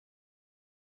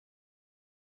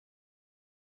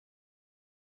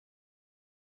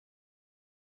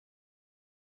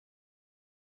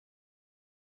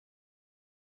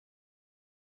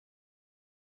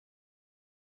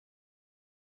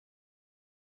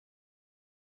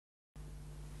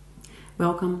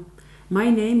Welcome.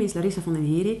 My name is Larissa van den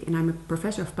Herik and I'm a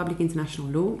professor of public international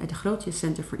law at the Grotius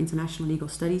Center for International Legal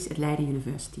Studies at Leiden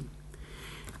University.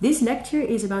 This lecture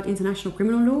is about international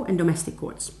criminal law and domestic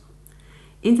courts.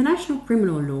 International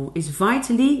criminal law is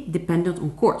vitally dependent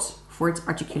on courts for its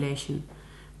articulation,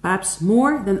 perhaps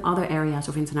more than other areas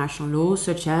of international law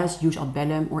such as jus ad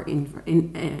bellum or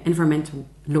environmental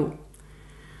law.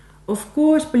 Of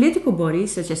course, political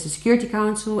bodies such as the Security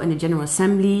Council and the General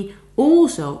Assembly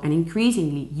also and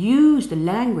increasingly use the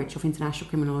language of international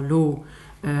criminal law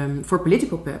for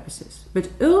political purposes. But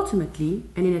ultimately,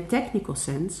 and in a technical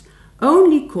sense,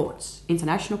 only courts,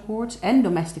 international courts and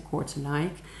domestic courts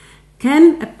alike,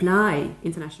 can apply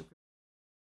international